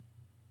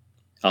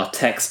Our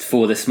text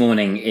for this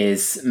morning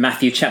is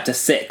Matthew chapter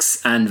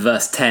 6 and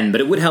verse 10,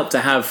 but it would help to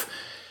have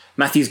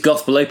Matthew's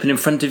Gospel open in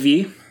front of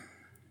you,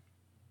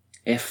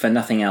 if for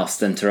nothing else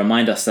than to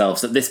remind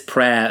ourselves that this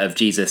prayer of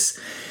Jesus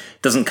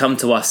doesn't come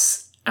to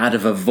us out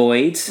of a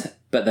void,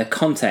 but the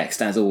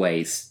context, as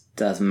always,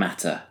 does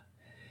matter.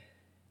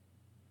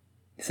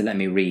 So let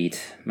me read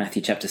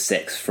Matthew chapter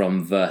 6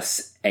 from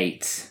verse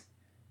 8.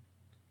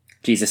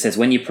 Jesus says,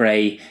 "When you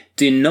pray,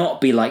 do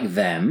not be like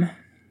them,"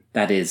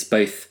 that is,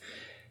 both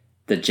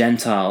the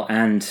Gentile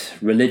and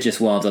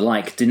religious world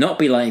alike, "do not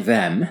be like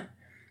them,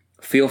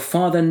 for your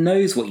Father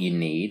knows what you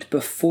need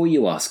before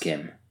you ask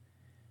him.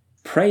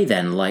 Pray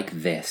then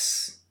like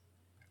this: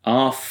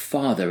 Our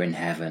Father in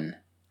heaven,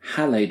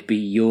 hallowed be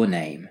your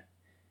name."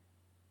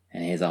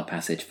 And here's our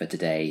passage for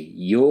today.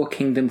 "Your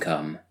kingdom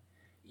come,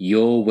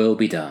 your will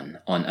be done,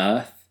 on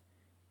earth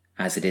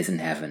as it is in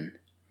heaven.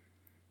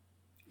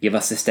 Give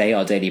us this day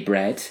our daily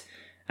bread,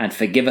 and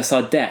forgive us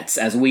our debts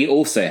as we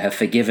also have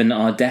forgiven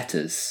our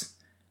debtors.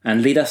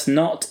 And lead us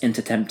not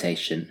into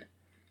temptation,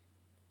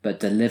 but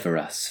deliver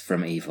us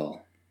from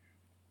evil."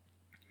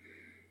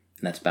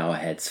 Let's bow our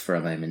heads for a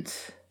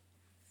moment.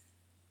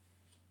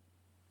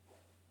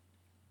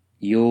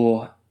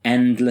 Your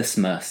endless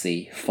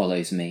mercy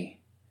follows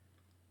me.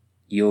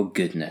 Your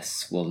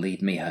goodness will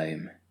lead me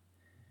home.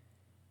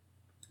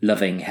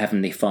 Loving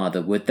Heavenly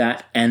Father, would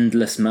that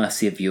endless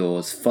mercy of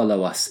yours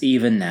follow us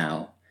even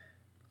now,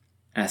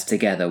 as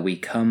together we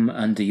come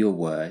under your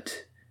word,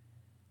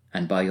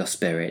 and by your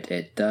Spirit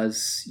it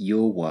does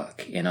your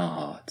work in our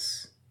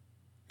hearts.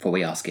 For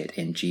we ask it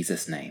in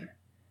Jesus' name.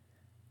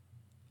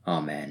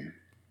 Amen.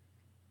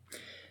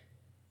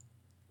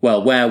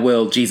 Well, where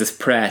will Jesus'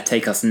 prayer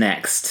take us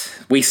next?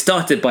 We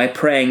started by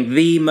praying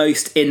the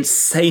most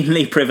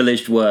insanely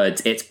privileged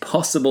words it's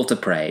possible to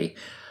pray: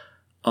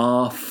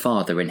 Our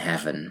Father in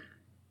heaven.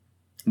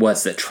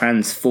 Words that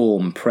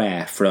transform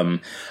prayer from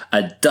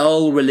a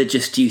dull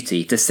religious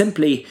duty to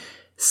simply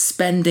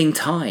spending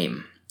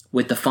time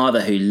with the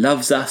Father who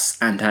loves us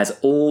and has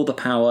all the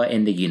power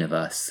in the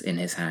universe in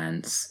his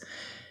hands.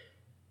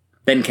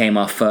 Then came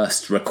our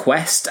first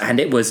request, and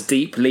it was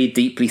deeply,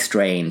 deeply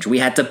strange. We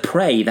had to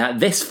pray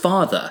that this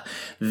Father,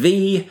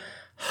 the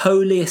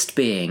holiest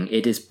being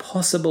it is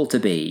possible to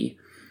be,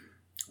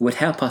 would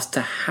help us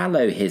to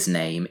hallow his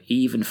name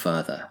even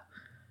further,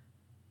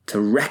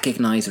 to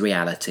recognise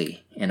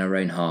reality in our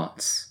own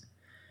hearts.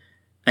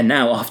 And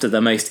now, after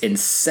the most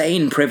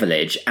insane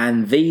privilege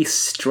and the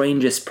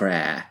strangest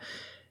prayer,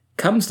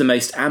 comes the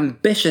most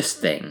ambitious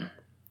thing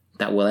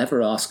that we'll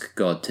ever ask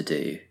God to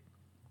do.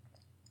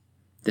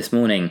 This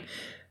morning,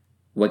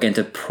 we're going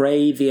to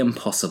pray the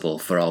impossible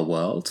for our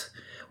world.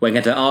 We're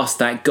going to ask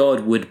that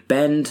God would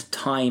bend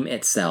time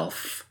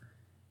itself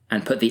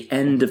and put the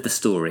end of the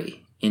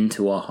story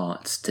into our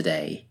hearts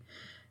today.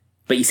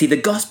 But you see, the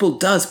gospel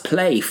does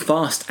play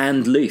fast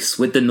and loose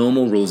with the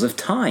normal rules of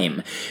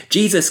time.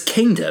 Jesus'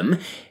 kingdom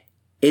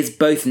is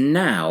both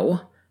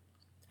now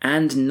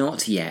and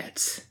not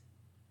yet.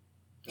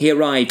 He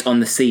arrived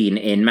on the scene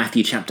in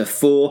Matthew chapter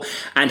 4,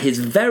 and his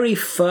very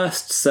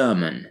first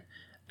sermon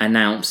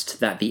announced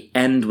that the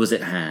end was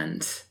at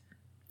hand.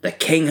 The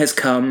king has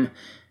come,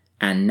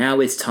 and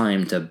now it's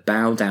time to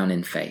bow down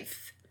in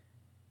faith.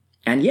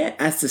 And yet,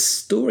 as the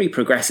story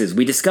progresses,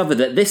 we discover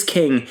that this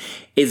king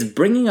is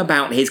bringing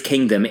about his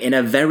kingdom in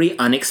a very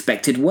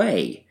unexpected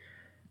way.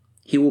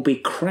 He will be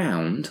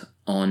crowned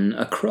on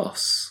a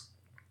cross.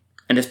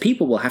 And as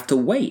people will have to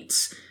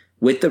wait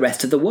with the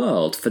rest of the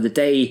world for the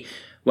day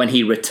when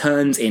he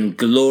returns in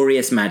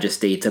glorious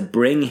majesty to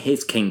bring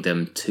his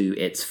kingdom to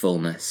its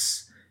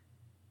fullness.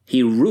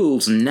 He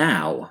rules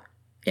now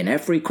in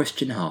every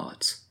Christian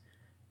heart,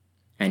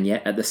 and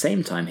yet at the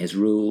same time his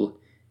rule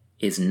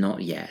is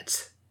not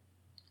yet.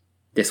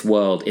 This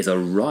world is a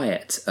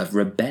riot of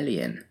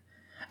rebellion,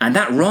 and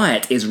that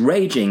riot is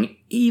raging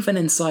even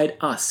inside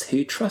us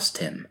who trust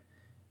him.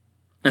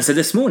 And so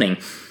this morning,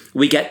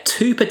 we get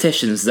two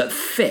petitions that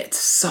fit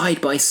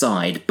side by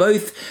side,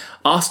 both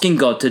asking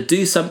God to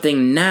do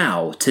something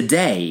now,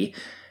 today,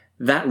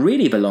 that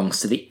really belongs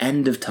to the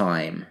end of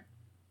time.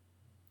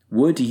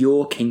 Would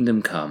your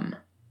kingdom come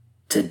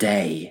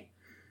today?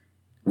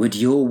 Would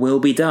your will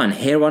be done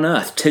here on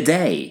earth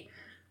today?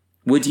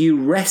 Would you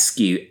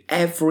rescue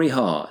every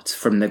heart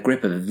from the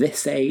grip of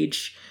this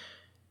age,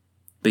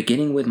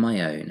 beginning with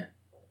my own?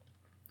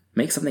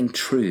 Make something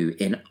true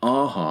in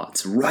our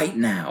hearts right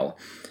now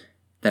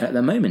that at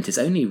the moment is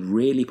only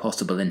really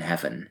possible in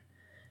heaven.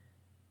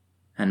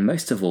 And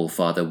most of all,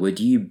 Father, would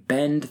you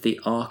bend the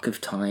arc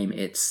of time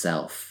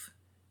itself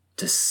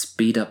to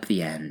speed up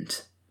the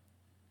end?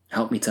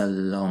 Help me to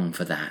long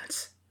for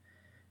that.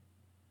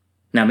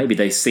 Now, maybe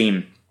those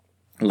seem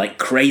like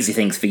crazy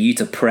things for you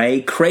to pray,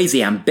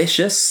 crazy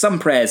ambitious. Some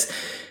prayers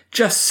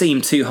just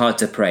seem too hard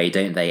to pray,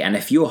 don't they? And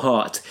if your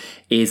heart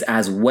is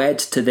as wed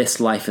to this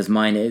life as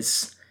mine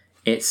is,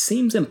 it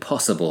seems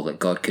impossible that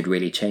God could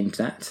really change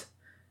that.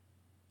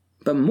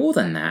 But more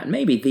than that,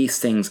 maybe these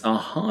things are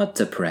hard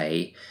to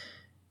pray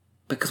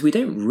because we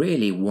don't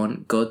really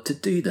want God to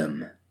do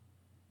them.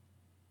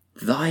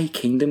 Thy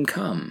kingdom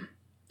come.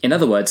 In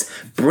other words,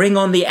 bring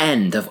on the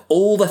end of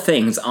all the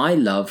things I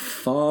love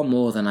far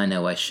more than I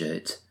know I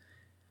should,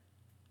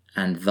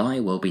 and thy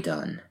will be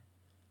done.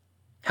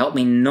 Help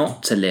me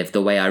not to live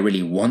the way I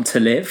really want to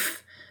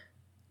live,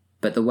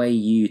 but the way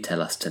you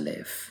tell us to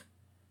live.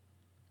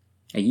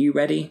 Are you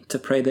ready to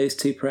pray those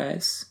two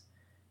prayers?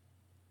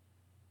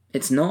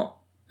 It's not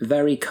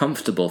very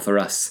comfortable for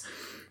us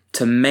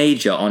to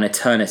major on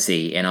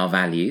eternity in our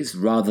values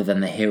rather than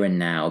the here and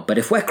now, but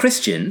if we're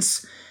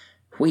Christians,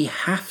 we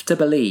have to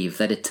believe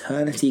that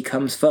eternity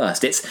comes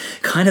first. It's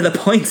kind of the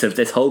point of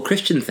this whole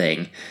Christian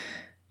thing.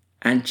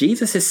 And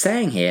Jesus is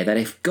saying here that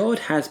if God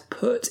has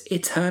put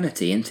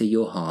eternity into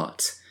your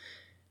heart,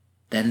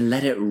 then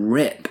let it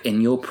rip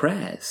in your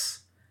prayers.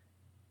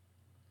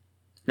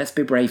 Let's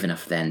be brave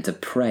enough then to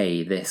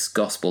pray this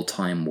gospel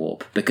time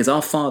warp, because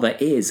our Father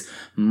is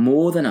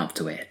more than up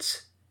to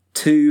it.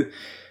 2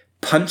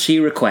 punchy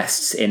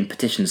requests in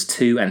petitions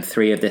 2 and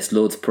 3 of this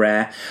Lord's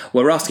Prayer.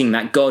 We're asking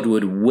that God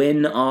would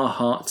win our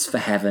hearts for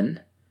heaven,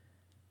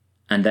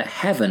 and that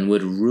heaven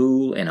would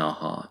rule in our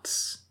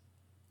hearts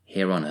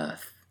here on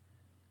earth.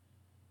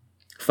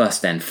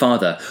 First then,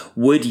 Father,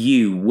 would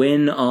you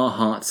win our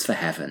hearts for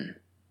heaven?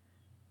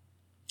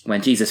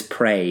 When Jesus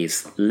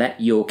prays, let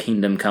your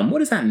kingdom come, what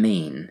does that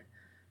mean?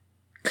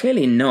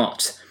 Clearly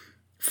not,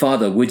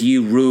 Father, would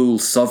you rule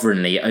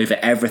sovereignly over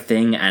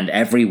everything and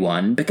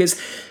everyone? Because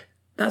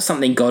that's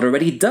something God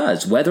already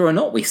does, whether or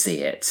not we see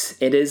it.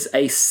 It is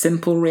a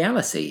simple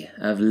reality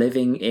of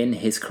living in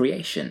his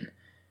creation.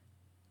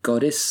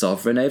 God is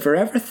sovereign over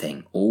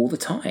everything all the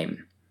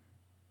time.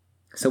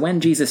 So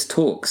when Jesus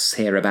talks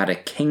here about a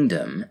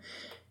kingdom,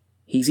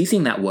 he's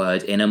using that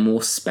word in a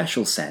more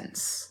special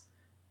sense.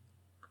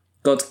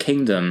 God's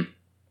kingdom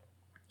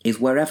is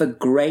wherever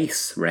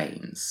grace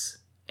reigns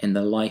in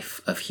the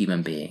life of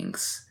human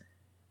beings.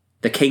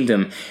 The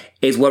kingdom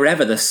is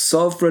wherever the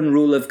sovereign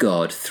rule of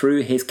God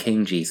through his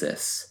King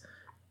Jesus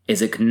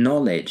is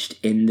acknowledged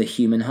in the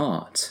human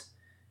heart.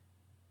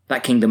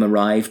 That kingdom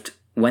arrived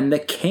when the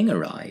king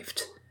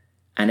arrived,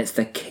 and it's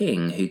the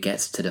king who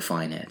gets to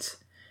define it.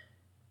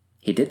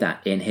 He did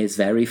that in his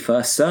very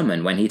first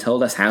sermon when he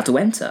told us how to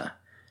enter.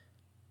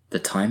 The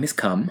time is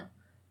come,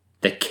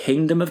 the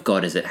kingdom of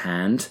God is at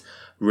hand,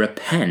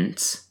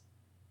 repent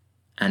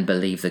and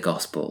believe the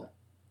gospel.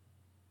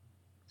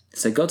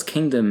 So God's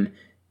kingdom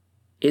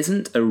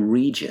isn't a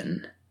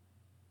region,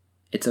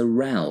 it's a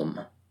realm.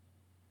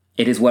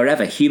 It is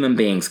wherever human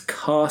beings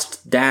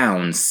cast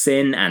down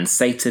sin and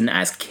Satan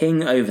as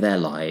king over their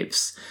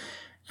lives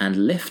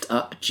and lift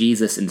up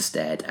Jesus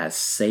instead as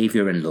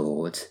Saviour and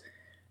Lord.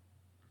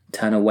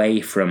 Turn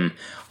away from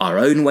our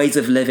own ways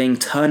of living,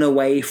 turn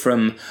away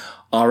from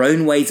our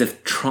own ways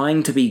of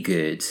trying to be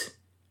good,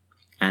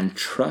 and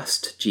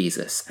trust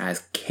Jesus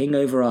as King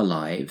over our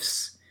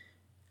lives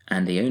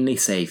and the only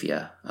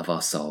Saviour of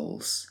our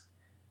souls.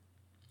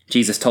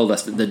 Jesus told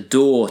us that the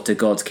door to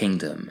God's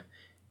kingdom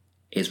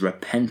is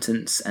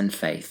repentance and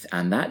faith,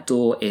 and that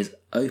door is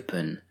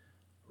open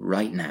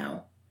right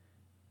now.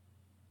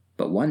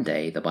 But one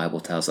day, the Bible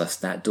tells us,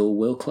 that door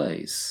will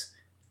close.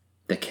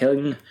 The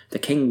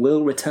king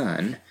will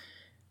return,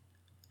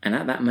 and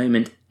at that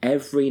moment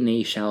every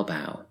knee shall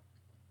bow,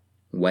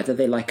 whether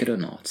they like it or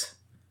not.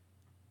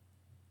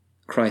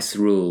 Christ's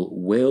rule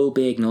will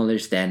be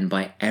acknowledged then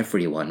by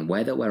everyone,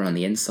 whether we're on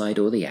the inside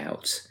or the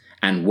out,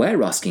 and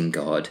we're asking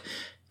God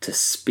to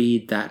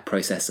speed that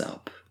process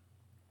up.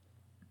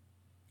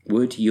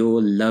 Would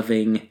your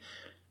loving,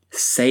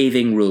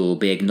 saving rule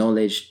be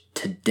acknowledged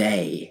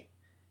today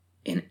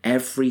in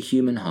every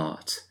human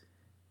heart,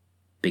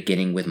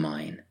 beginning with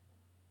mine?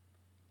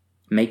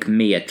 Make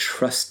me a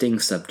trusting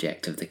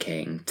subject of the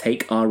King.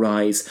 Take our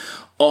eyes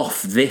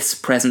off this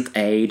present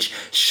age,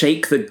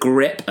 shake the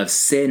grip of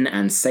sin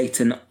and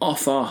Satan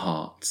off our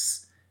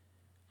hearts,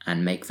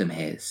 and make them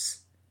his.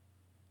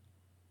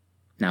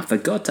 Now, for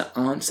God to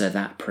answer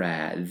that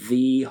prayer,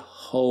 the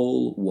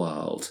whole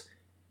world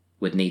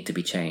would need to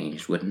be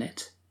changed, wouldn't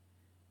it?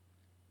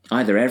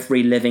 Either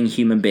every living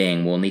human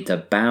being will need to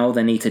bow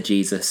their knee to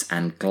Jesus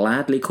and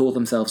gladly call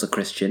themselves a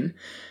Christian,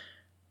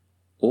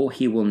 or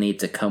he will need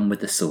to come with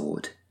the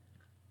sword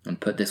and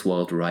put this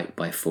world right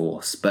by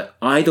force. But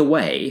either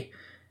way,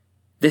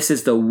 this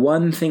is the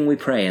one thing we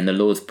pray in the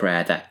Lord's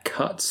Prayer that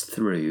cuts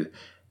through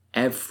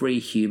every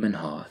human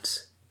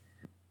heart.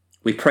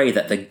 We pray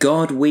that the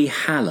God we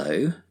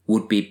hallow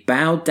would be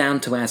bowed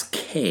down to as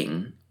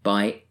King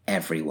by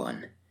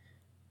everyone.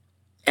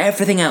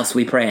 Everything else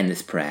we pray in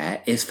this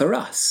prayer is for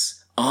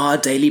us. Our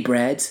daily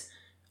bread,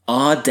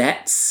 our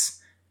debts.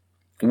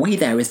 We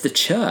there is the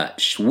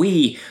church.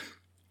 We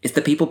is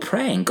the people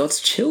praying, God's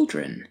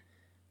children.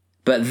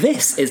 But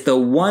this is the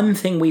one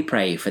thing we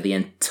pray for the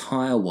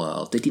entire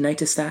world. Did you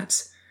notice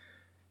that?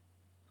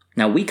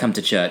 Now, we come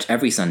to church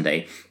every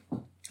Sunday,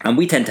 and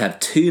we tend to have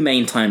 2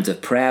 main times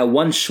of prayer,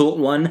 one short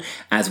one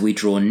as we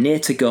draw near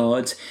to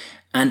God,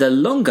 and a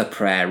longer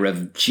prayer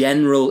of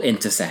general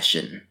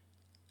intercession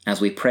as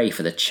we pray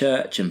for the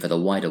church and for the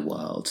wider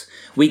world.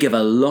 We give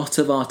a lot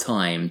of our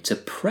time to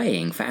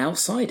praying for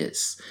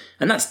outsiders,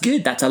 and that's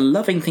good, that's a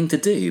loving thing to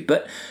do,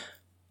 but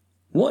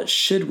what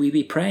should we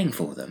be praying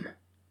for them?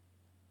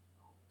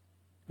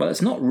 Well,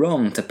 it's not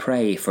wrong to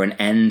pray for an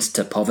end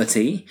to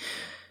poverty,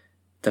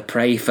 to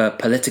pray for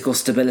political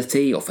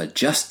stability or for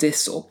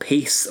justice or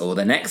peace or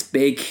the next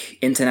big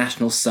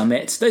international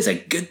summit. Those are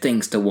good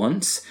things to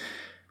want.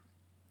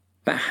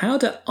 But how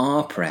do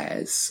our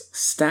prayers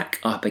stack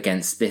up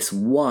against this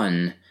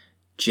one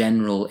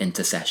general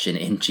intercession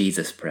in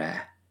Jesus'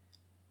 prayer?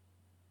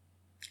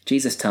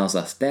 Jesus tells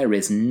us there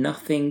is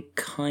nothing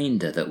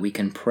kinder that we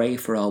can pray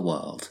for our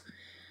world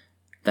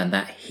than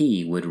that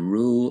he would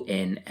rule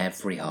in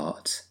every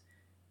heart.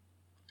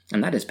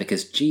 And that is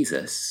because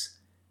Jesus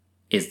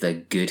is the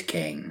good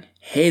king.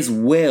 His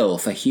will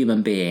for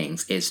human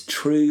beings is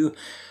true,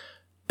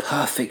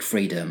 perfect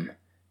freedom.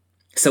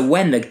 So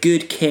when the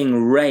good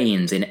king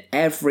reigns in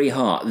every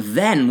heart,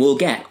 then we'll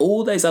get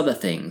all those other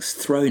things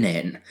thrown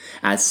in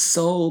as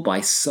soul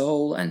by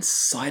soul and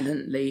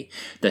silently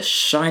the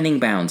shining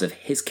bounds of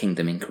his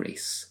kingdom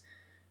increase.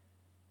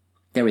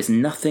 There is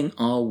nothing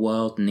our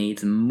world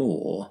needs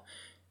more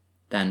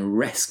than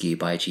rescue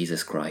by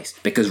Jesus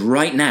Christ, because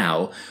right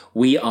now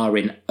we are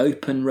in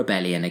open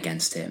rebellion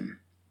against him.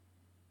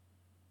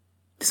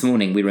 This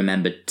morning we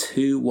remembered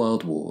 2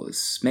 world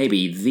wars,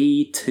 maybe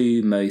the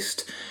 2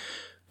 most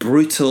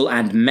brutal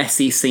and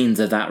messy scenes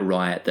of that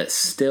riot that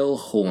still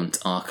haunt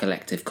our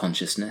collective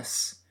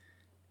consciousness.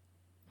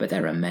 But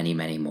there are many,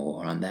 many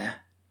more, aren't there?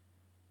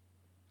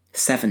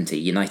 70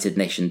 United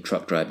Nations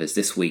truck drivers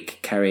this week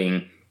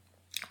carrying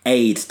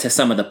aid to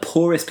some of the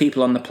poorest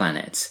people on the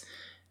planet,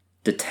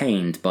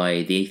 detained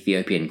by the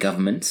Ethiopian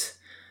government,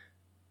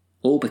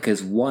 all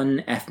because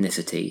one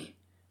ethnicity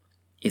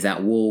is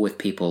at war with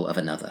people of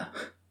another.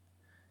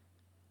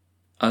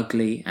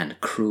 Ugly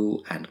and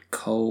cruel and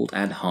cold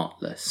and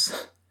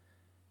heartless.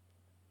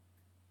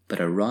 But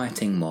a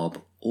rioting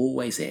mob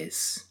always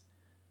is.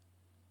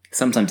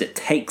 Sometimes it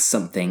takes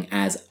something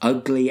as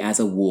ugly as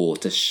a war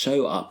to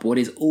show up what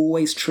is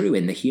always true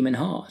in the human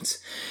heart.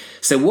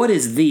 So what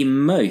is the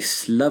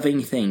most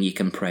loving thing you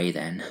can pray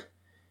then?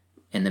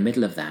 In the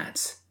middle of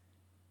that,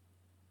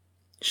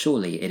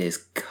 surely it is,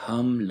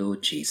 "Come,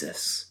 Lord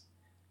Jesus."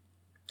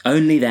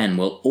 Only then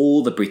will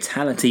all the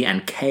brutality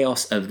and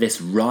chaos of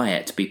this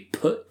riot be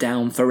put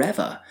down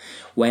forever,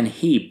 when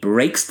he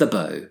breaks the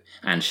bow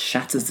and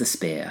shatters the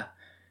spear.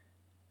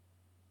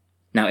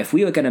 Now, if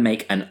we were going to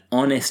make an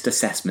honest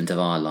assessment of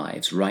our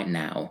lives right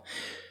now,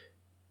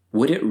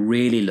 would it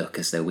really look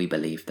as though we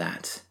believed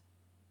that?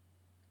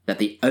 That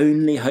the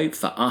only hope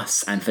for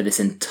us and for this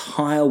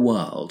entire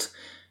world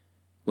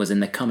was in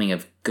the coming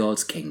of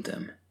God's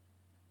kingdom?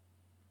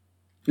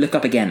 Look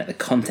up again at the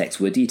context,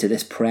 would you, to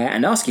this prayer,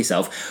 and ask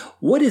yourself,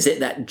 what is it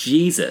that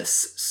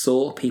Jesus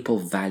saw people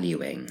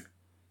valuing?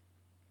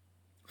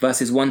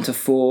 Verses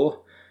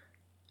 1-4,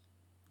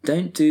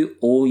 "Don't do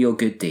all your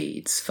good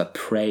deeds for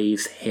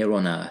praise here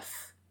on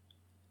earth,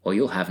 or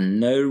you'll have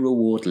no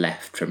reward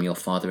left from your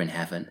Father in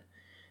heaven."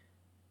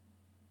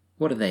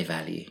 What do they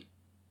value?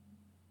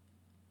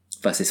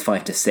 Verses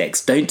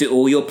 5-6, "Don't do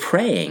all your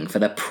praying for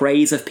the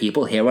praise of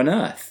people here on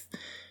earth.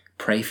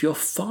 Pray for your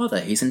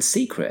Father who's in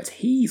secret.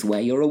 He's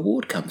where your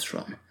reward comes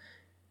from."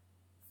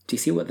 Do you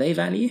see what they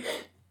value?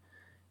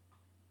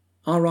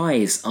 Our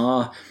eyes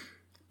are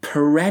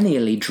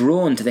perennially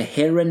drawn to the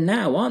here and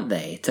now, aren't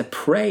they? To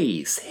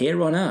praise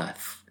here on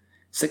earth.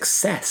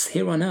 Success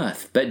here on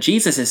earth. But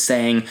Jesus is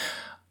saying,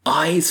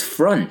 eyes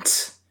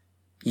front.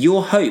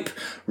 Your hope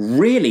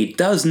really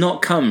does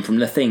not come from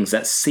the things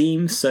that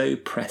seem so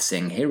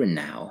pressing here and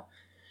now.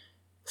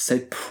 So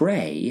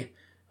pray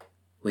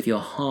with your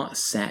heart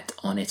set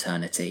on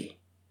eternity.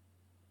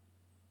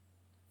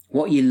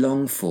 What you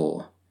long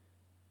for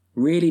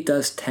really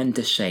does tend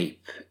to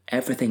shape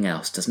everything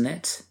else, doesn't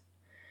it?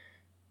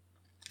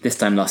 This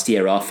time last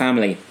year, our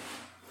family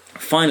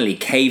finally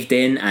caved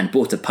in and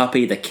bought a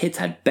puppy. The kids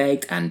had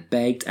begged and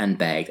begged and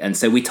begged, and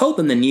so we told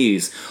them the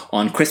news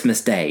on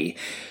Christmas Day.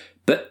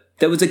 But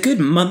there was a good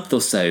month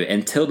or so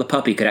until the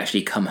puppy could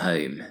actually come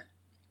home.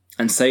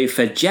 And so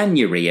for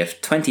January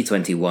of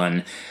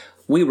 2021,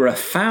 we were a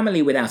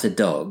family without a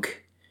dog,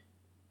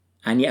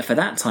 and yet for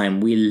that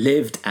time we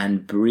lived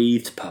and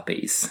breathed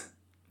puppies.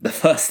 The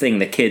first thing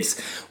the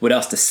kids would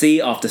ask to see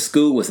after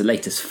school was the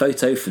latest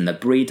photo from the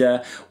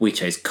breeder. We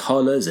chose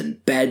collars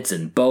and beds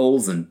and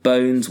bowls and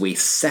bones. We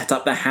set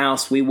up the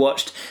house. We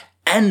watched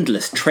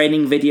endless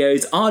training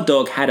videos. Our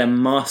dog had a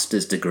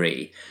master's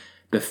degree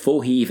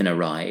before he even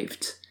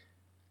arrived.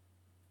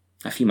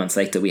 A few months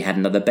later we had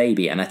another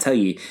baby, and I tell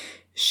you,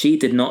 she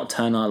did not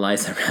turn our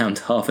lives around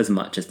half as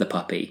much as the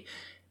puppy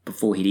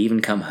before he'd even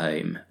come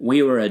home.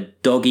 We were a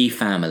doggy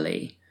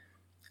family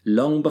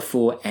long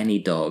before any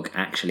dog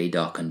actually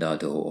darkened our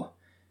door.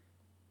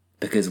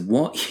 Because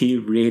what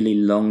you really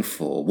long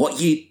for,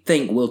 what you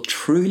think will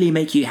truly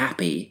make you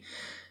happy,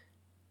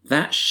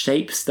 that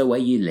shapes the way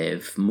you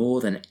live more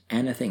than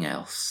anything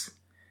else.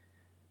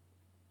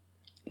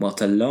 Well,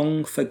 to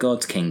long for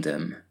God's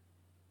kingdom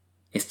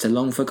is to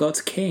long for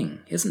God's king,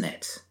 isn't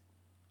it?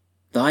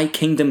 Thy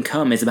kingdom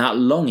come is about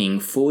longing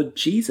for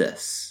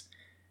Jesus.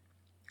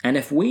 And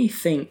if we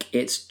think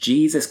it's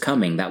Jesus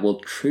coming that will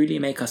truly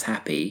make us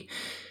happy,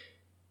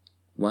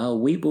 well,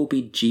 we will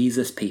be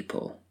Jesus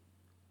people,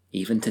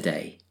 even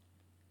today.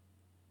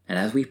 And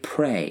as we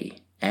pray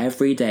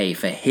every day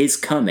for his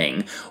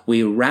coming,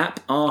 we wrap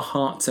our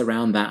hearts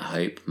around that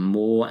hope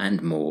more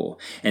and more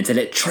until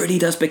it truly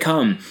does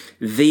become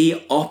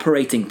the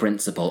operating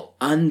principle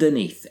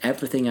underneath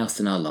everything else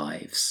in our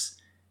lives,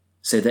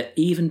 so that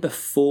even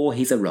before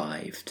he's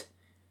arrived,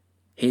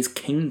 his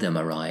kingdom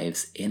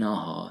arrives in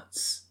our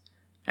hearts.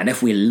 And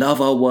if we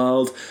love our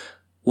world,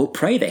 we'll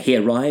pray that he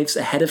arrives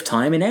ahead of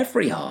time in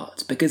every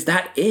heart, because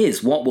that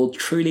is what will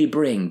truly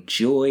bring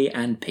joy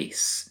and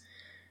peace.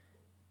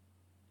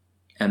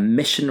 A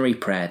missionary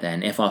prayer,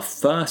 then, if our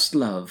first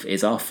love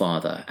is our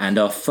Father and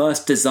our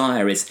first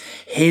desire is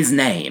his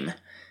name,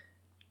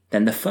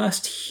 then the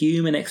first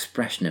human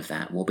expression of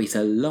that will be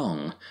to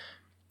long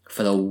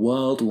for the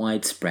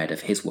worldwide spread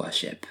of his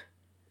worship.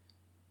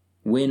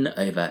 Win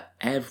over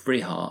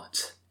every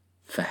heart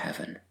for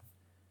heaven.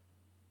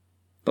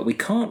 But we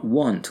can't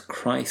want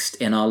Christ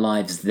in our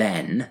lives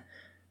then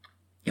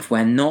if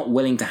we're not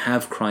willing to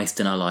have Christ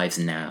in our lives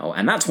now.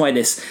 And that's why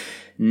this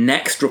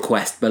next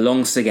request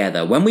belongs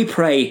together. When we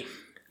pray,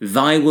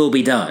 thy will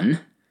be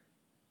done,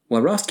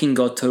 we're asking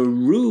God to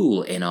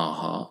rule in our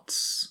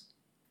hearts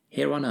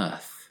here on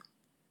earth.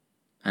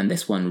 And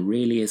this one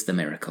really is the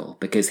miracle,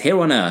 because here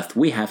on earth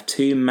we have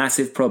two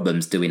massive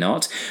problems, do we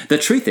not? The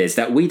truth is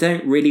that we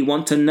don't really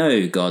want to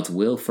know God's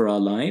will for our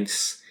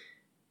lives.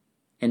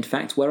 In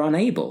fact, we're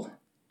unable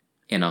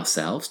in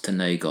ourselves to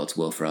know God's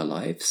will for our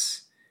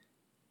lives.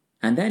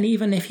 And then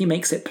even if he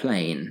makes it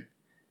plain,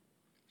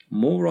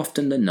 more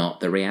often than not,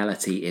 the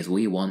reality is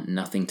we want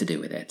nothing to do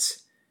with it.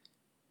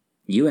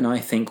 You and I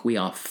think we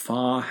are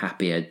far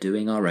happier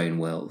doing our own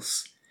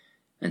wills,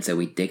 and so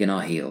we dig in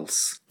our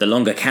heels. The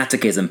Longer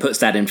Catechism puts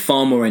that in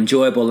far more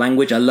enjoyable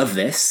language. I love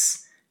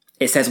this.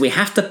 It says we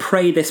have to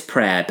pray this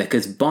prayer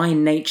because by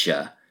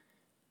nature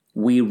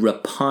we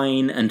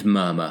repine and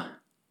murmur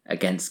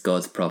against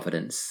God's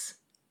providence.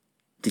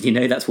 Did you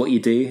know that's what you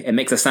do? It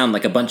makes us sound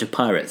like a bunch of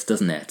pirates,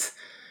 doesn't it?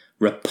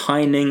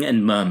 Repining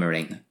and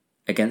murmuring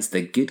against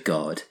the good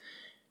God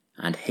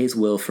and his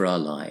will for our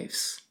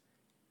lives.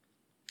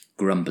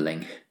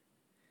 Grumbling.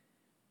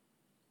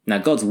 Now,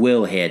 God's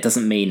will here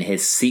doesn't mean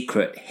his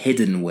secret,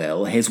 hidden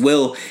will. His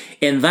will,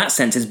 in that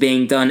sense, is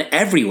being done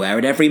everywhere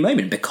at every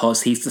moment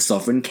because he's the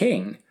sovereign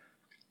king.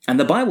 And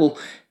the Bible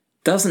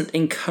doesn't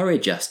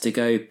encourage us to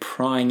go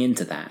prying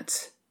into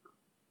that.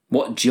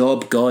 What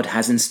job God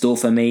has in store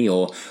for me,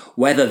 or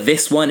whether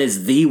this one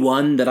is the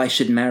one that I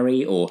should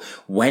marry, or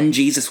when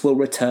Jesus will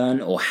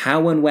return, or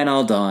how and when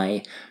I'll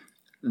die.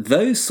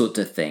 Those sorts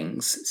of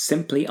things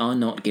simply are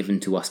not given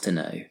to us to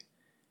know.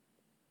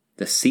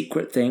 The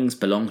secret things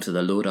belong to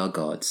the Lord our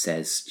God,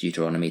 says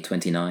Deuteronomy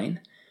 29.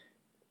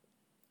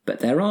 But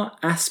there are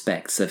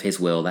aspects of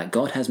his will that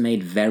God has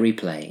made very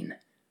plain.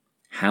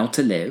 How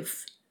to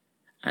live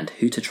and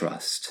who to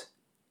trust.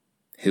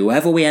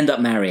 Whoever we end up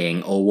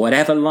marrying, or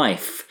whatever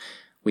life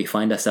we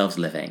find ourselves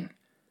living.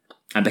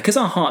 And because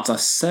our hearts are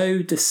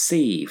so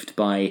deceived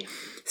by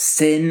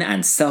sin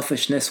and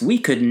selfishness, we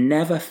could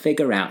never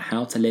figure out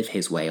how to live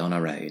his way on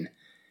our own.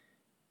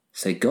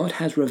 So God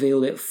has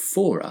revealed it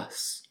for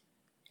us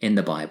in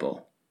the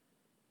Bible.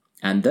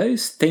 And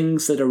those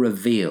things that are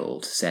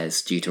revealed,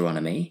 says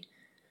Deuteronomy,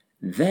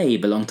 they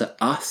belong to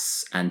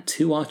us and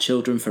to our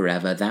children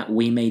forever, that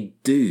we may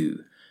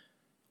do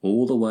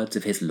all the words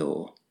of his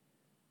law.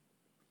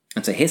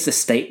 And so here's the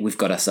state we've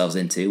got ourselves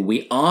into.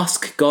 We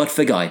ask God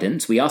for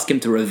guidance, we ask him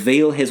to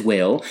reveal his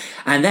will,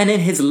 and then in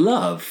his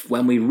love,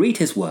 when we read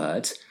his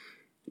word,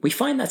 we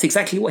find that's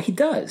exactly what he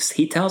does.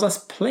 He tells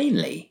us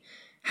plainly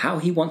how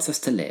he wants us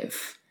to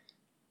live.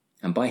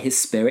 And by his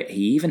Spirit,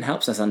 he even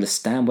helps us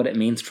understand what it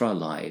means for our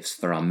lives,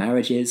 for our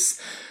marriages,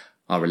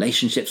 our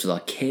relationships with our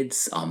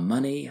kids, our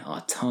money,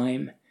 our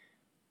time.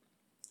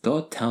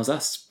 God tells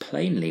us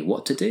plainly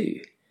what to do.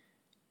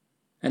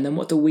 And then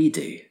what do we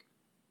do?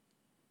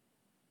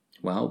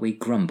 Well, we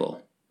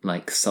grumble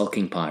like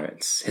sulking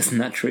pirates. Isn't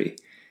that true?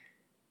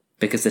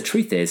 Because the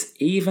truth is,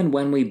 even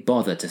when we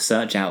bother to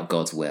search out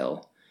God's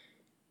will,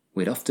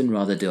 we'd often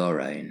rather do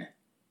our own.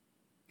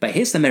 But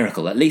here's the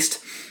miracle, at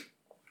least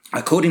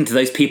according to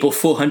those people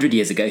 400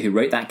 years ago who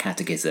wrote that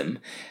catechism,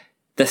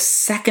 the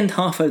second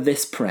half of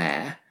this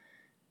prayer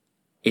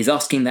is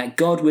asking that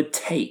God would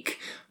take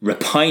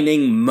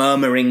repining,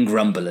 murmuring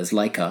grumblers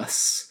like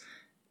us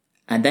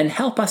and then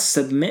help us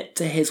submit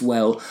to his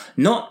will,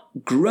 not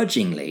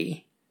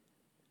grudgingly,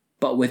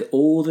 but with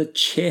all the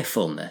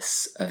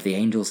cheerfulness of the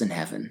angels in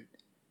heaven.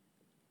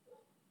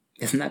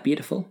 Isn't that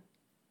beautiful?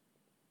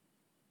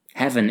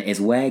 Heaven is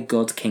where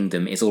God's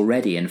kingdom is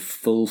already in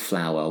full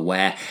flower,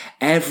 where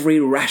every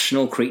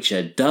rational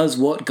creature does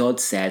what God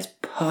says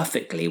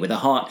perfectly with a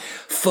heart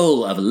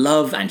full of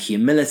love and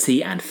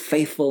humility and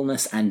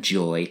faithfulness and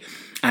joy.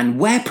 And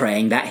we're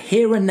praying that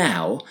here and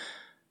now,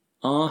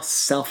 our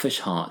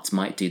selfish hearts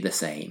might do the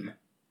same.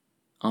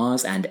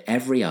 Ours and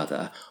every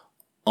other,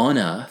 on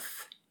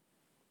earth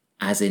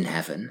as in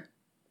heaven.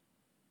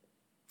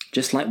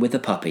 Just like with the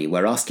puppy,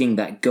 we're asking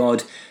that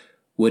God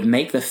would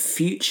make the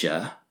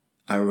future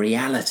a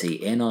reality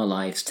in our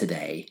lives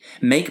today.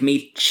 Make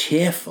me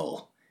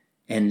cheerful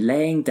in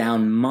laying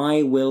down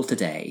my will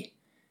today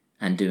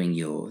and doing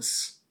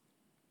yours.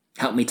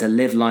 Help me to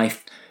live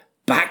life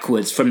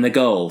backwards from the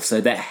goal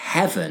so that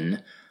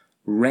heaven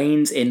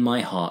reigns in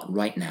my heart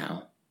right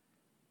now.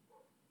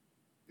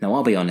 Now,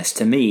 I'll be honest,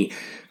 to me,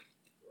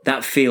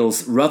 that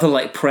feels rather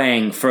like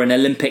praying for an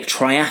Olympic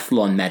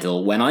triathlon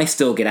medal when I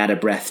still get out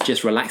of breath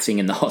just relaxing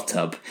in the hot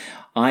tub.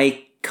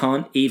 I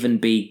can't even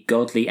be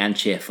godly and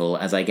cheerful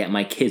as I get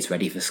my kids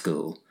ready for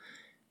school.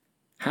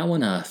 How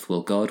on earth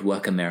will God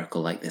work a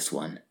miracle like this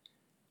one?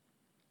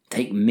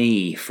 Take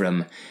me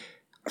from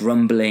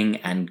grumbling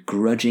and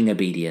grudging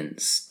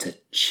obedience to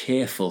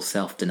cheerful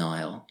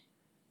self-denial?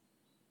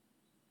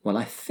 Well,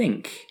 I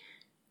think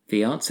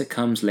the answer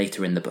comes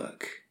later in the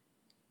book.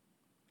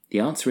 The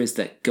answer is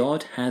that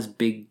God has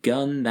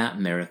begun that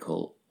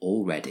miracle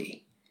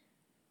already.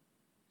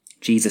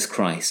 Jesus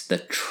Christ, the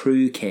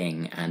true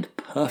King and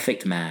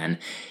perfect man,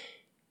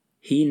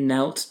 he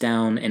knelt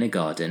down in a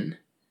garden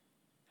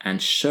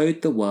and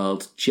showed the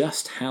world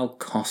just how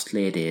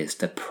costly it is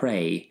to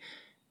pray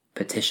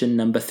petition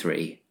number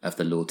 3 of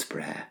the Lord's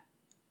Prayer.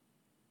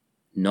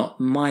 Not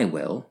my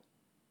will,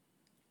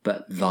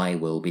 but thy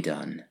will be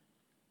done.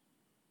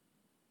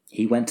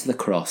 He went to the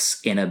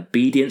cross in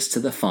obedience to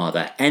the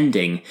Father,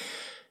 ending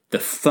the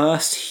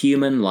first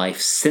human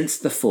life since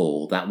the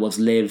fall that was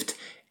lived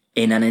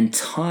in an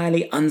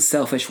entirely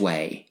unselfish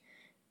way.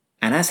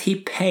 And as he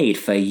paid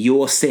for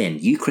your sin,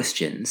 you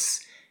Christians,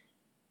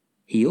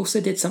 he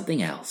also did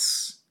something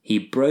else. He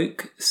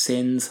broke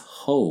sin's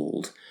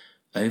hold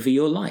over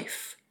your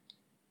life.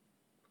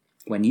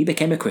 When you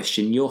became a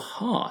Christian, your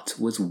heart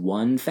was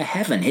won for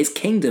heaven. His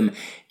kingdom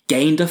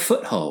gained a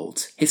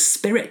foothold. His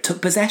Spirit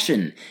took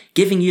possession,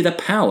 giving you the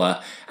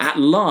power at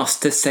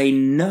last to say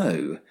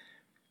no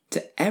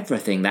to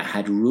everything that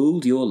had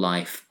ruled your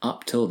life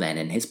up till then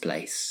in his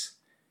place.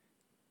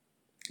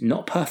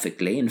 Not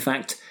perfectly. In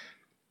fact,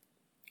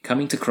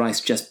 coming to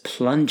Christ just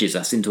plunges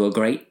us into a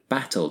great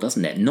battle,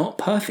 doesn't it? Not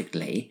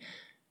perfectly,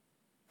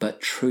 but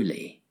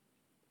truly.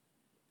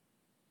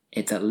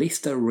 It's at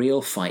least a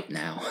real fight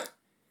now.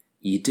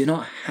 You do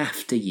not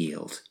have to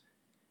yield.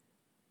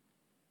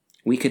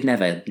 We could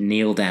never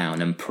kneel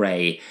down and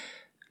pray,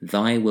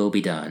 thy will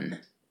be done,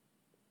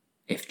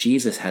 if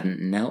Jesus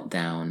hadn't knelt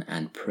down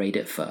and prayed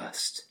it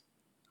first.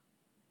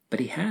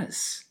 But he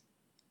has.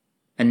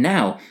 And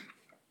now,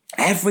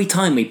 every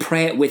time we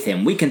pray it with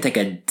him, we can take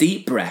a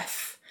deep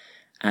breath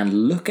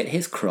and look at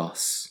his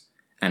cross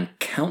and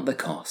count the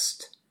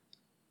cost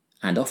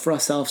and offer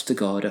ourselves to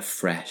God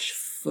afresh,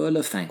 full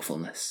of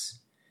thankfulness.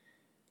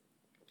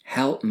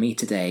 Help me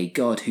today,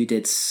 God, who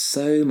did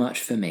so much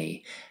for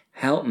me.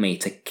 Help me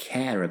to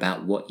care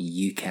about what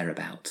you care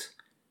about,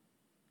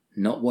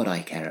 not what I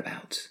care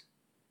about.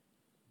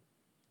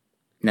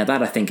 Now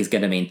that, I think, is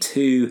going to mean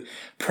 2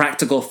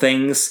 practical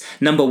things.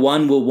 Number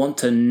 1, we'll want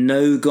to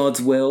know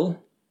God's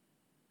will.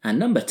 And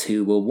number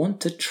 2, we'll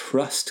want to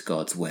trust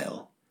God's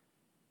will.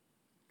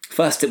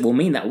 First, it will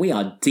mean that we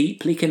are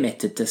deeply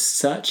committed to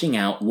searching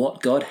out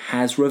what God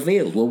has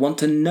revealed. We'll want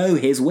to know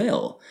his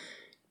will.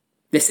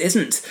 This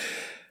isn't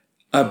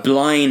a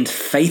blind,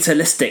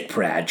 fatalistic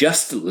prayer,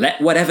 just let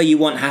whatever you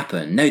want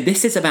happen. No,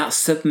 this is about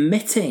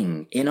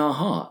submitting in our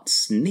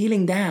hearts,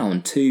 kneeling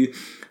down to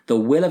the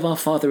will of our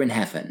Father in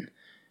heaven.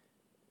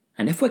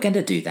 And if we're going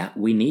to do that,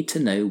 we need to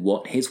know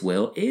what his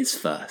will is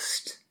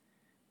first.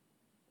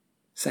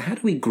 So how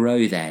do we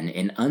grow then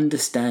in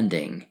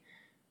understanding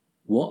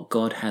what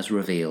God has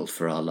revealed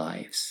for our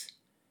lives?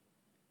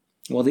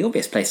 Well, the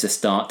obvious place to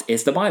start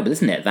is the Bible,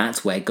 isn't it?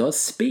 That's where God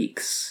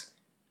speaks.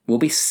 We'll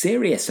be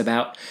serious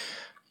about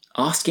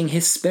asking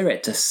his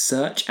Spirit to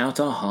search out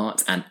our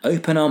hearts and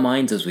open our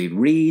minds as we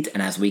read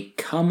and as we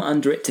come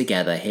under it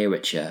together here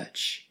at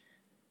church.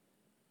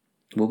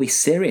 We'll be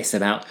serious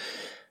about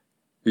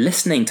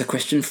listening to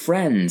Christian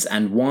friends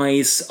and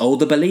wise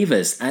older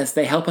believers as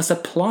they help us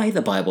apply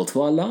the Bible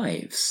to our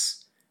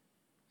lives.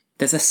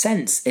 There's a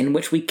sense in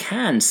which we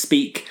can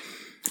speak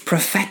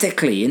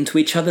prophetically into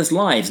each other's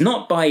lives,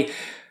 not by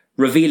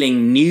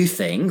revealing new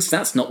things,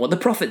 that's not what the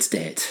prophets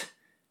did,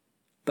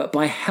 but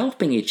by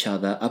helping each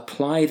other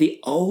apply the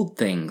old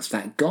things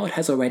that God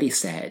has already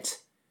said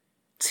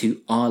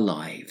to our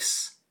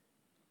lives.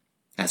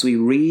 As we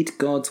read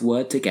God's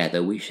word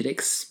together, we should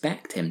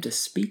expect him to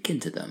speak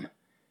into them.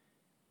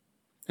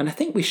 And I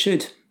think we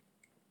should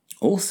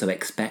also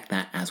expect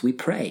that as we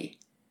pray.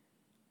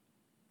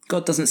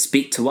 God doesn't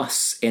speak to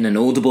us in an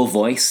audible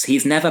voice.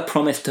 He's never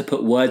promised to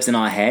put words in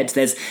our heads.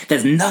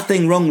 There's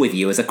nothing wrong with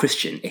you as a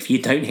Christian if you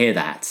don't hear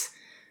that.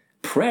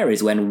 Prayer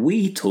is when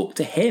we talk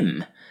to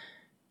him.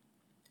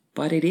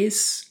 But it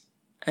is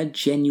a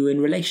genuine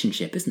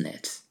relationship, isn't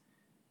it?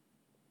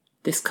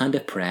 This kind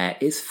of prayer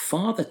is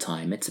Father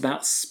time. It's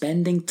about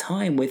spending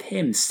time with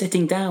him,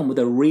 sitting down with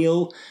a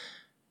real,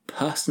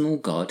 personal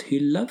God who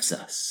loves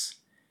us.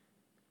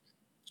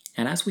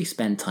 And as we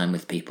spend time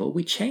with people,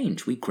 we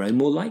change, we grow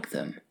more like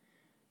them.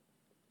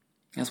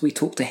 as we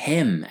talk to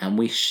him and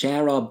we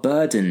share our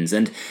burdens,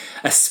 and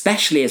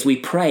especially as we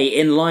pray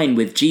in line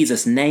with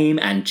Jesus' name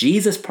and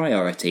Jesus'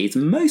 priorities,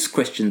 most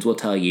Christians will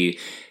tell you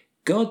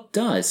God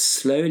does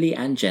slowly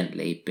and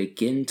gently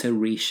begin to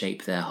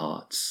reshape their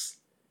hearts.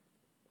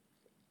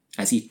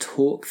 As you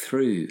talk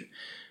through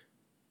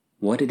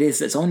what it is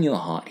that's on your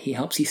heart, he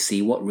helps you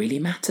see what really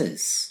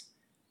matters.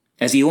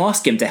 As you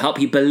ask him to help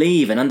you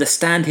believe and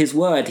understand his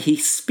word, he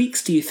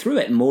speaks to you through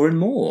it more and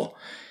more.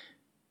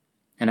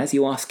 And as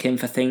you ask him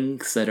for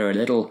things that are a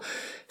little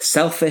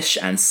selfish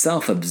and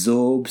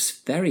self-absorbed,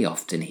 very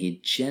often he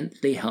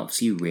gently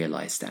helps you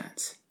realize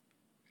that.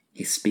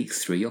 He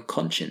speaks through your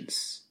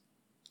conscience.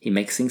 He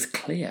makes things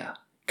clear,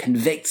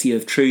 convicts you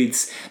of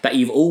truths that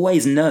you've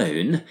always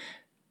known,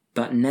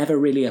 but never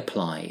really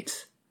applied.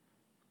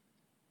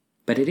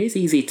 But it is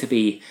easy to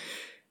be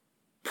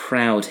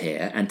proud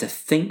here and to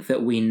think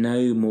that we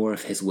know more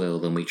of his will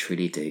than we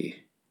truly do.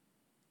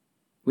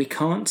 We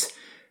can't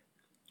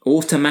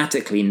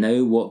automatically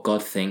know what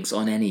God thinks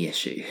on any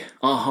issue.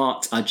 Our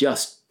hearts are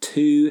just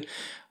too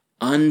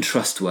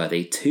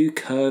untrustworthy, too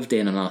curved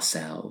in on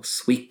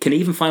ourselves. We can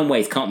even find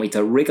ways, can't we,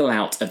 to wriggle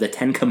out of the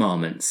Ten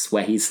Commandments,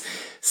 where he's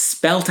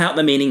spelt out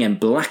the meaning in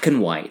black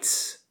and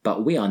white,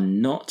 but we are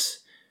not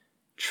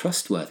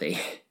trustworthy.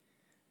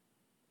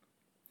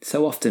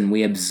 So often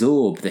we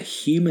absorb the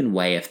human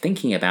way of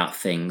thinking about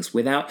things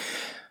without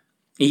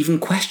even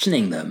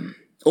questioning them,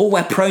 or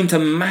we're prone to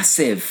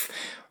massive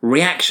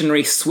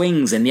reactionary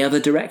swings in the other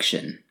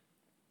direction.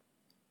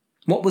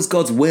 What was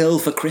God's will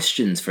for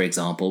Christians, for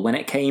example, when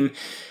it came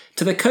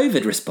to the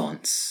COVID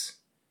response?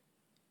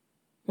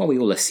 Well, we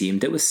all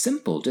assumed it was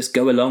simple. Just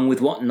go along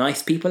with what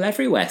nice people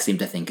everywhere seem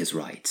to think is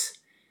right.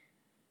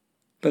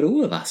 But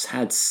all of us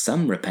had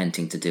some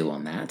repenting to do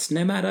on that,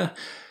 no matter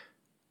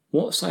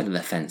what side of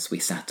the fence we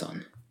sat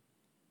on.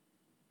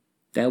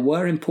 There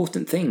were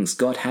important things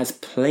God has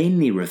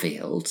plainly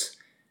revealed,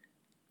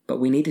 but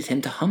we needed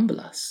him to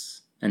humble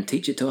us and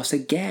teach it to us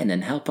again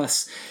and help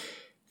us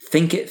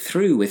think it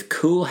through with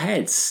cool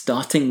heads,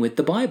 starting with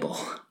the Bible.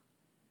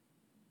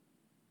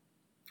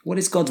 What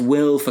is God's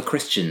will for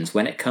Christians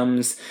when it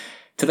comes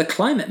to the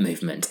climate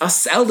movement?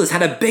 Us elders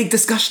had a big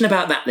discussion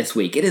about that this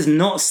week. It is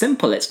not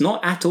simple. It's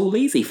not at all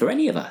easy for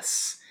any of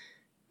us.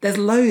 There's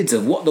loads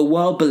of what the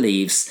world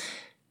believes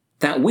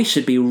that we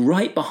should be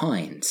right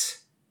behind.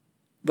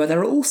 But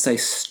there are also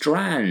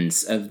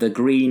strands of the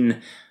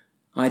green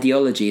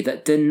ideology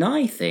that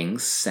deny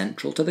things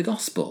central to the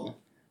gospel.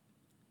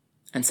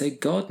 And so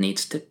God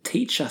needs to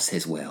teach us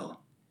his will.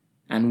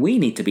 And we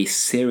need to be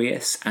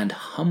serious and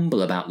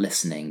humble about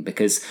listening,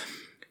 because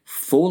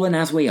fallen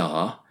as we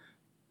are,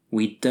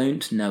 we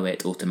don't know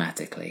it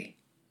automatically.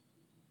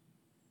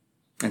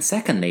 And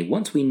secondly,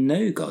 once we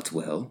know God's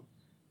will,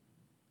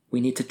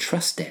 we need to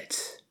trust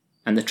it.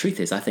 And the truth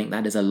is, I think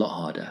that is a lot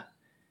harder.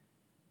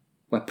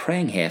 We're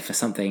praying here for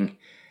something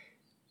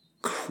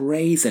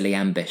crazily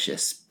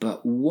ambitious,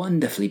 but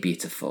wonderfully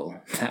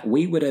beautiful, that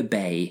we would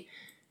obey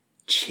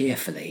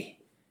cheerfully.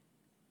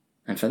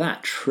 And for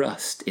that,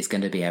 trust is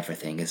going to be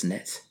everything, isn't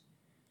it?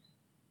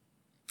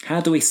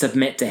 How do we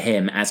submit to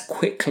him as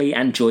quickly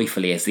and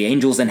joyfully as the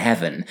angels in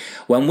heaven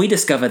when we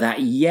discover that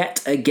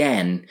yet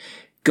again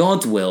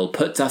God's will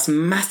puts us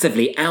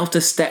massively out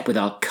of step with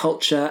our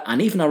culture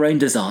and even our own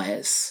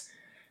desires?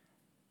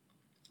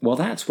 Well,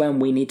 that's when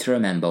we need to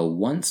remember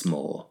once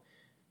more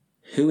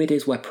who it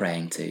is we're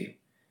praying to.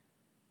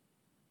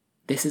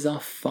 This is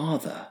our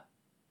Father,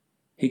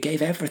 who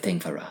gave everything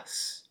for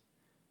us.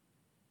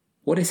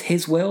 What is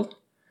his will?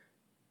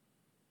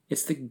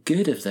 It's the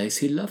good of those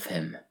who love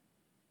him.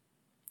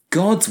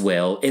 God's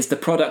will is the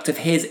product of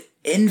his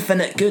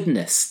infinite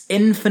goodness,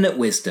 infinite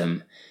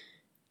wisdom,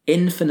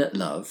 infinite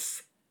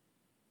love.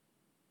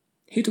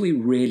 Who do we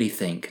really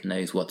think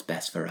knows what's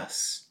best for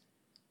us?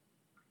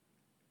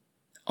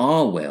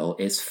 Our will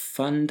is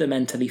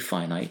fundamentally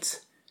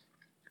finite,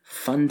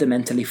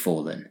 fundamentally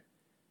fallen,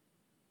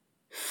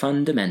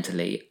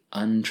 fundamentally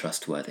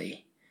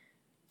untrustworthy.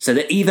 So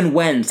that even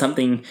when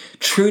something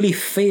truly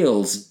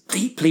feels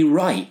deeply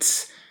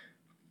right,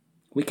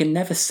 we can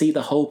never see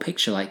the whole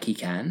picture like he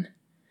can.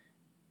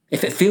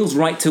 If it feels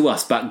right to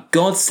us, but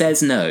God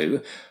says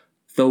no,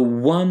 the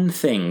one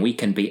thing we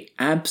can be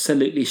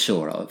absolutely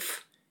sure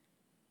of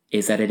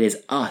is that it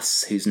is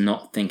us who's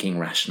not thinking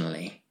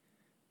rationally.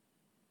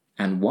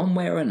 And one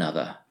way or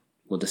another,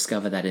 we'll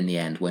discover that in the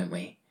end, won't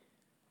we?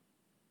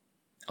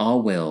 Our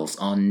wills,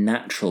 our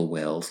natural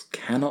wills,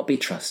 cannot be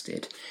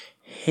trusted.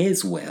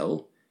 His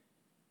will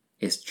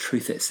is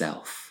truth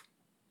itself.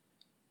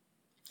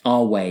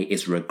 Our way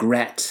is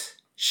regret,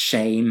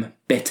 shame,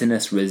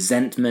 bitterness,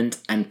 resentment,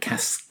 and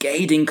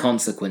cascading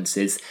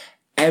consequences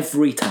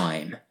every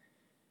time.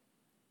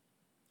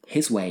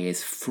 His way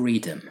is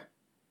freedom,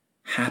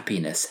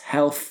 happiness,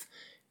 health,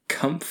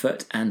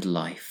 comfort, and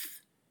life.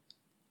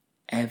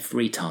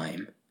 Every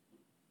time.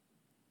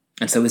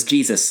 And so as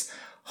Jesus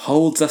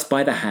holds us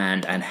by the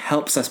hand and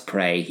helps us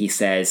pray, he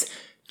says,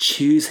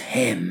 choose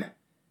him.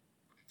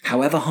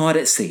 However hard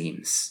it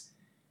seems,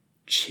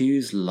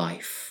 choose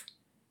life.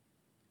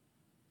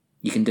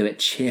 You can do it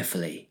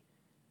cheerfully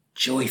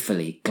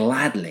joyfully,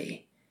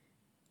 gladly,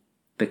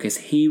 because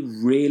he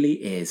really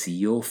is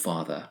your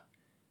Father,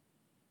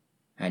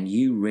 and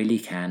you really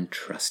can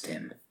trust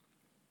him.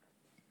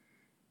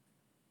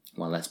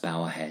 Well, let's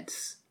bow our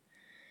heads.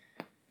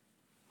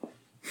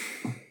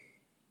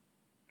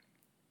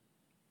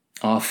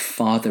 Our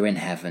Father in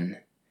heaven,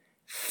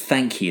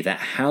 thank you that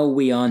how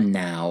we are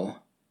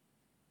now,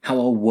 how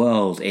our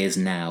world is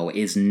now,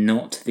 is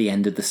not the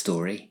end of the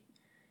story.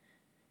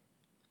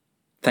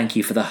 Thank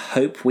you for the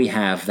hope we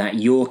have that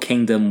your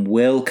kingdom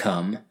will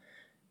come,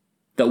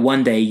 that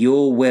one day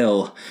your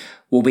will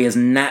be as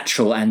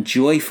natural and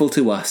joyful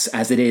to us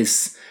as it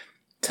is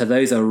to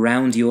those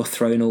around your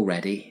throne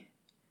already.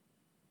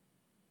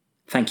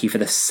 Thank you for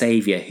the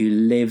Saviour who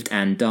lived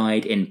and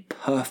died in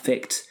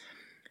perfect,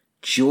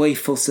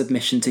 joyful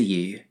submission to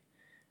you,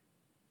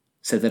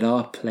 so that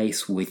our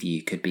place with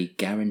you could be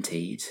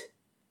guaranteed.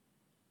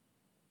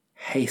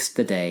 Haste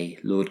the day,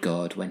 Lord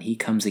God, when he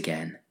comes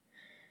again.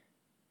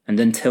 And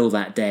until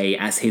that day,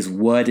 as his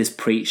word is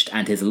preached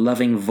and his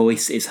loving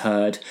voice is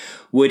heard,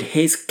 would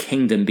his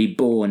kingdom be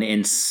born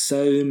in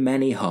so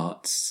many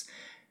hearts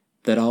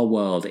that our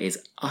world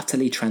is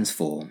utterly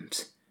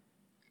transformed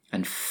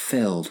and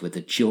filled with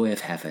the joy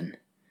of heaven,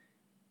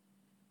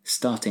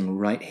 starting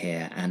right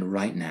here and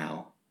right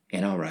now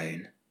in our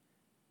own.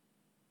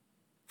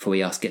 For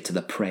we ask it to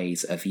the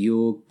praise of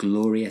your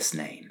glorious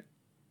name.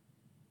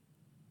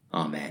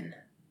 Amen.